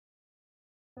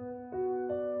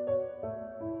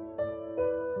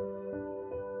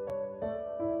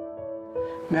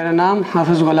मेरा नाम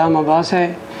हाफिज़ ग़ुलाम अब्बास है।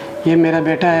 ये मेरा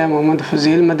बेटा है मोहम्मद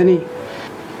फ़ज़ील मदनी।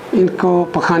 इनको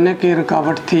पखाने की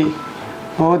रुकावट थी,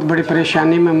 बहुत बड़ी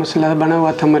परेशानी में मसला बना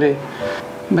हुआ था। मेरे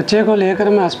बच्चे को लेकर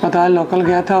मैं अस्पताल लोकल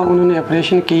गया था, उन्होंने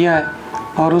ऑपरेशन किया है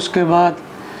और उसके बाद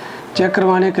चेक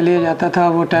करवाने के लिए जाता था,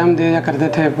 वो टाइम दिया करते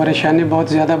थे। परेशानी बहुत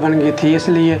ज़्यादा बन गई थी,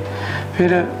 इसलिए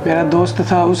फिर मेरा दोस्त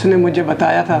था, उसने मुझे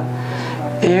बताया था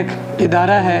एक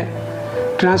इदारा है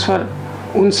ट्रांसफ़र,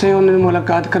 उनसे उन्होंने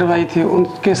मुलाकात करवाई थी।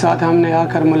 उनके साथ हमने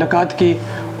आकर मुलाकात की,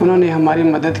 उन्होंने हमारी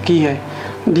मदद की है।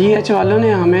 DH वालों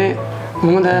ने हमें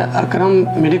मोहम्मद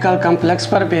अकरम मेडिकल कम्प्लेक्स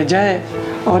पर भेजा है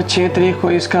और 6 तारीख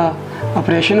को इसका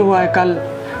ऑपरेशन हुआ है, कल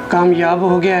कामयाब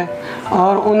हो गया है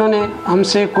और उन्होंने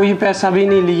हमसे कोई पैसा भी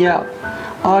नहीं लिया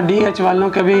और DH वालों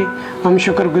के भी हम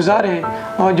शुक्रगुज़ार हैं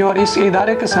और जो इस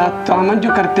इदारे के साथ तामन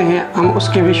जो करते हैं हम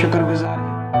उसके भी शुक्रगुज़ार हैं।